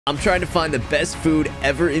I'm trying to find the best food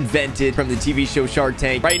ever invented from the TV show Shark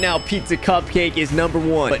Tank. Right now, pizza cupcake is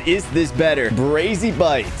 #1. But is this better? Brazi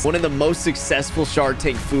Bites, one of the most successful Shark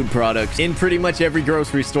Tank food products in pretty much every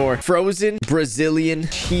grocery store. Frozen Brazilian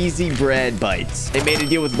cheesy bread bites. They made a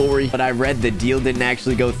deal with Lori, but I read the deal didn't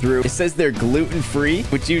actually go through. It says they're gluten-free,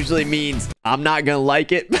 which usually means I'm not gonna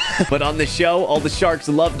like it. But on the show, all the sharks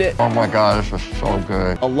loved it. Oh my god, this is so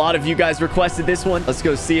good. A lot of you guys requested this one. Let's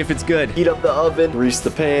go see if it's good. Heat up the oven, grease the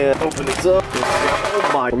pan, open it up.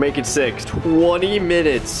 Oh my, we're making 6. 20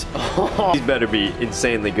 minutes. Oh, these better be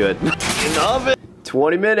insanely good. In the oven.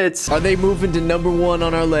 20 minutes. Are they moving to #1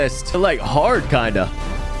 on our list? They're like hard, kinda.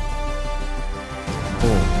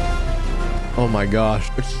 Oh my gosh.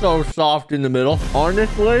 It's so soft in the middle.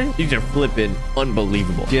 Honestly, these are flipping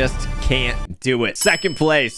unbelievable. Just can't do it. Second place.